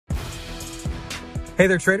Hey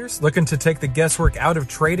there, traders. Looking to take the guesswork out of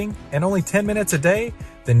trading in only 10 minutes a day?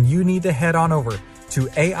 Then you need to head on over to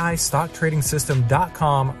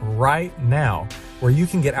AIStockTradingSystem.com right now, where you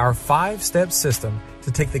can get our 5-step system to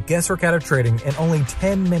take the guesswork out of trading in only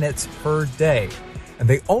 10 minutes per day. And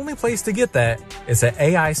the only place to get that is at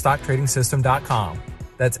AIStockTradingSystem.com.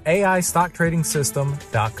 That's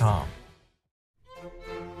AIStockTradingSystem.com.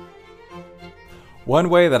 One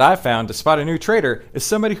way that I've found to spot a new trader is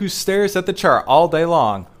somebody who stares at the chart all day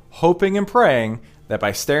long, hoping and praying that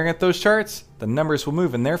by staring at those charts, the numbers will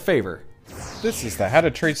move in their favor. This is the How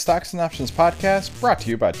to Trade Stocks and Options podcast, brought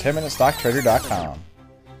to you by 10MinuteStockTrader.com.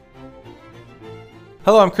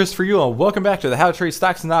 Hello, I'm Christopher Uhl, and welcome back to the How to Trade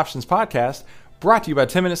Stocks and Options podcast, brought to you by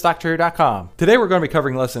 10MinuteStockTrader.com. Today we're going to be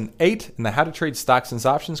covering Lesson 8 in the How to Trade Stocks and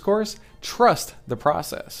Options course, Trust the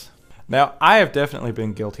Process. Now, I have definitely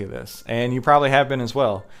been guilty of this, and you probably have been as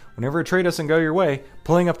well. Whenever a trade doesn't go your way,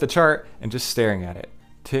 pulling up the chart and just staring at it,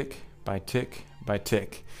 tick by tick by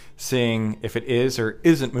tick, seeing if it is or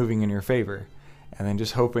isn't moving in your favor, and then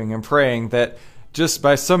just hoping and praying that just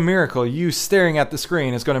by some miracle, you staring at the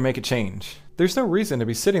screen is going to make a change. There's no reason to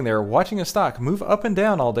be sitting there watching a stock move up and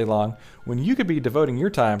down all day long when you could be devoting your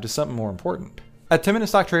time to something more important. At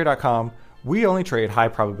 10MinuteStockTrader.com, we only trade high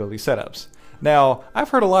probability setups. Now, I've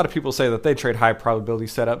heard a lot of people say that they trade high probability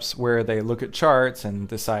setups where they look at charts and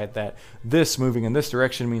decide that this moving in this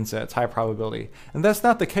direction means that it's high probability. And that's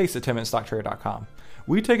not the case at 10MinuteStockTrader.com.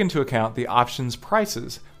 We take into account the options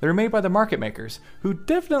prices that are made by the market makers, who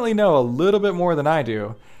definitely know a little bit more than I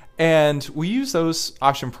do, and we use those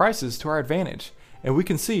option prices to our advantage. And we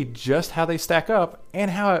can see just how they stack up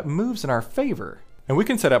and how it moves in our favor. And we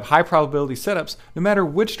can set up high probability setups no matter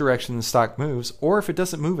which direction the stock moves or if it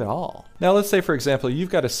doesn't move at all. Now let's say, for example,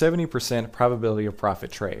 you've got a 70% probability of profit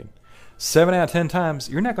trade. 7 out of 10 times,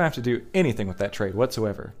 you're not going to have to do anything with that trade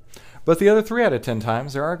whatsoever. But the other 3 out of 10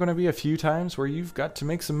 times, there are going to be a few times where you've got to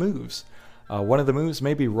make some moves. One of the moves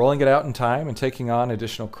may be rolling it out in time and taking on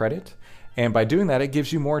additional credit. And by doing that, it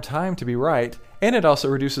gives you more time to be right, and it also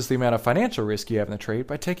reduces the amount of financial risk you have in the trade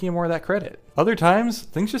by taking more of that credit. Other times,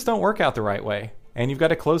 things just don't work out the right way, and you've got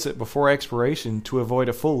to close it before expiration to avoid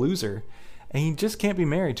a full loser, and you just can't be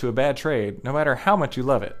married to a bad trade, no matter how much you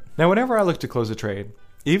love it. Now, whenever I look to close a trade,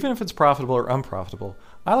 even if it's profitable or unprofitable,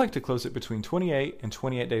 I like to close it between 28 and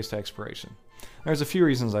 28 days to expiration. There's a few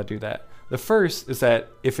reasons I do that. The first is that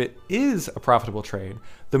if it is a profitable trade,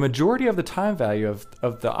 the majority of the time value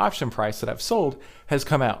of the option price that I've sold has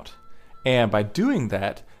come out. And by doing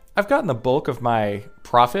that, I've gotten the bulk of my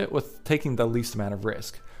profit with taking the least amount of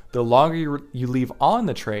risk. The longer you leave on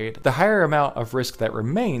the trade, the higher amount of risk that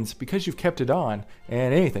remains because you've kept it on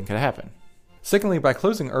and anything could happen. Secondly, by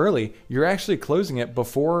closing early, you're actually closing it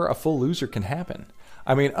before a full loser can happen.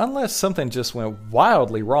 I mean, unless something just went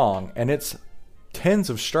wildly wrong and it's tens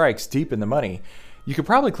of strikes deep in the money, you could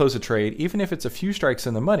probably close a trade even if it's a few strikes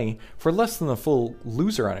in the money for less than the full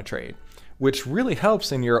loser on a trade, which really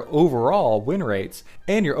helps in your overall win rates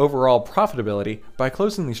and your overall profitability by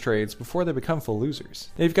closing these trades before they become full losers.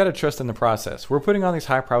 Now, you've got to trust in the process. We're putting on these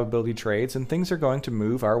high probability trades and things are going to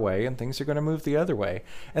move our way and things are going to move the other way,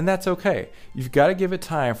 and that's okay. You've got to give it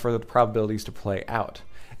time for the probabilities to play out.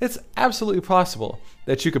 It's absolutely possible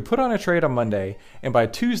that you could put on a trade on Monday and by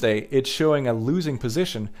Tuesday it's showing a losing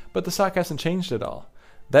position, but the stock hasn't changed at all.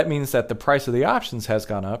 That means that the price of the options has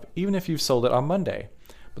gone up even if you've sold it on Monday.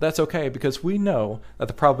 But that's okay because we know that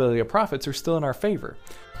the probability of profits are still in our favor.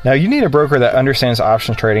 Now, you need a broker that understands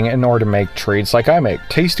options trading in order to make trades like I make.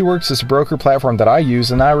 Tastyworks is a broker platform that I use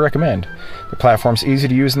and I recommend. The platform's easy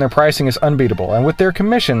to use and their pricing is unbeatable. And with their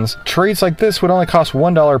commissions, trades like this would only cost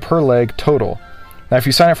 $1 per leg total. Now, if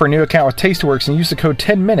you sign up for a new account with Tastyworks and use the code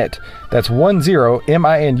 10MINUTE, that's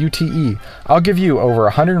 10MINUTE, I'll give you over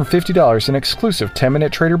 $150 in exclusive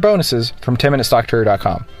 10-minute trader bonuses from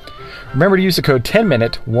 10MinuteStockTrader.com. Remember to use the code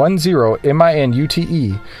 10MINUTE,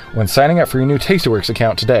 10MINUTE, when signing up for your new Tastyworks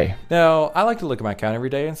account today. Now, I like to look at my account every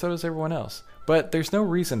day, and so does everyone else. But there's no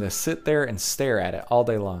reason to sit there and stare at it all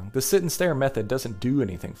day long. The sit and stare method doesn't do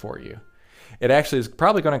anything for you. It actually is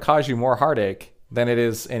probably going to cause you more heartache than it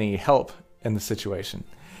is any help in the situation.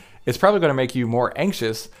 It's probably going to make you more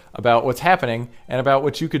anxious about what's happening and about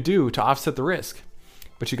what you could do to offset the risk.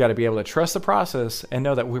 But you got to be able to trust the process and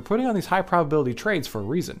know that we're putting on these high probability trades for a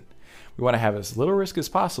reason. We want to have as little risk as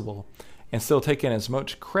possible and still take in as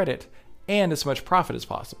much credit and as much profit as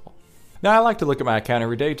possible. Now, I like to look at my account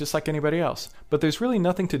every day just like anybody else, but there's really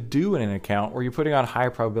nothing to do in an account where you're putting on high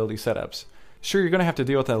probability setups. Sure, you're going to have to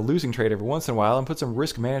deal with a losing trade every once in a while and put some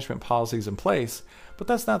risk management policies in place, but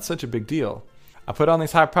that's not such a big deal. I put on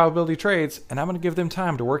these high probability trades and I'm going to give them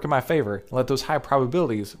time to work in my favor and let those high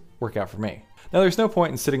probabilities work out for me. Now, there's no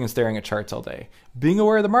point in sitting and staring at charts all day. Being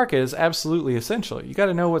aware of the market is absolutely essential. You got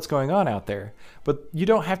to know what's going on out there. But you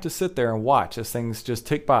don't have to sit there and watch as things just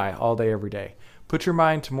tick by all day, every day. Put your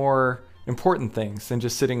mind to more important things than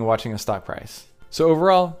just sitting and watching a stock price. So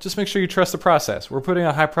overall, just make sure you trust the process. We're putting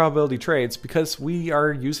on high probability trades because we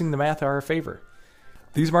are using the math in our favor.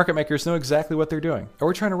 These market makers know exactly what they're doing, and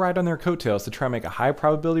we're trying to ride on their coattails to try and make a high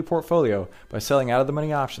probability portfolio by selling out of the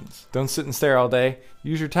money options. Don't sit and stare all day.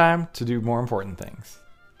 Use your time to do more important things.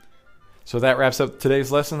 So that wraps up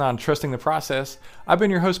today's lesson on trusting the process. I've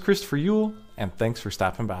been your host, Christopher Uhl, and thanks for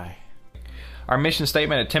stopping by. Our mission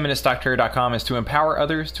statement at 10MinuteStockTrader.com is to empower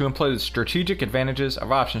others to employ the strategic advantages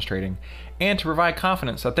of options trading and to provide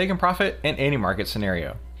confidence that they can profit in any market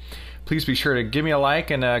scenario. Please be sure to give me a like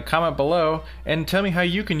and a comment below and tell me how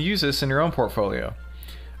you can use this in your own portfolio.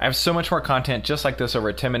 I have so much more content just like this over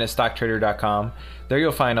at 10MinuteStockTrader.com. There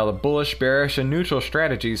you'll find all the bullish, bearish, and neutral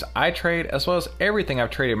strategies I trade, as well as everything I've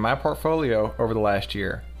traded in my portfolio over the last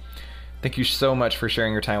year. Thank you so much for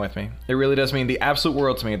sharing your time with me. It really does mean the absolute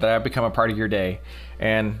world to me that I've become a part of your day.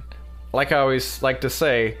 And like I always like to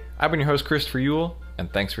say, I've been your host, Christopher Uhl,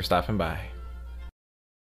 and thanks for stopping by.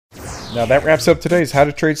 Now that wraps up today's How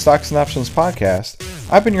to Trade Stocks and Options podcast.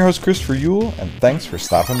 I've been your host, Christopher Uhl, and thanks for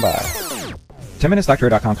stopping by.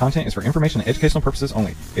 10MinuteStockTrader.com content is for information and educational purposes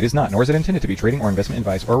only. It is not, nor is it intended to be trading or investment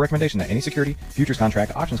advice or a recommendation that any security, futures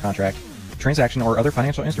contract, options contract, transaction, or other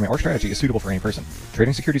financial instrument or strategy is suitable for any person.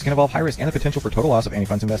 Trading securities can involve high risk and the potential for total loss of any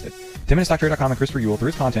funds invested. 10MinuteStockTrader.com and Christopher Uhl, through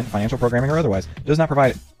its content, financial programming, or otherwise, does not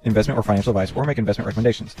provide investment or financial advice or make investment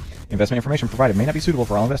recommendations. Investment information provided may not be suitable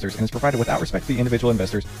for all investors and is provided without respect to the individual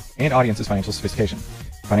investors and audience's financial sophistication,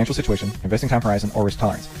 financial situation, investing time horizon, or risk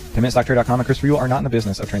tolerance. 10MinuteStockTrader.com and Christopher Uhl are not in the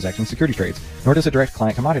business of transacting security trades, nor does it direct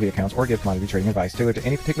client commodity accounts or give commodity trading advice tailored to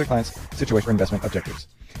any particular client's situation or investment objectives.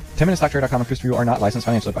 10MinuteStockTrader.com and Christopher Uhl are not licensed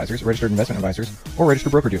financial advisors, registered investment advisors, or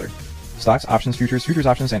registered broker-dealer. Stocks, options, futures, futures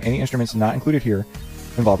options, and any instruments not included here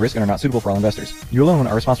involve risk and are not suitable for all investors. You alone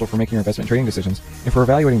are responsible for making your investment trading decisions and for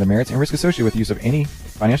evaluating the merits and risk associated with the use of any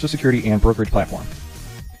financial security and brokerage platform.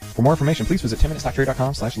 For more information, please visit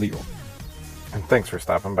 10MinuteStockTrader.com/legal. And thanks for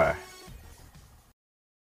stopping by.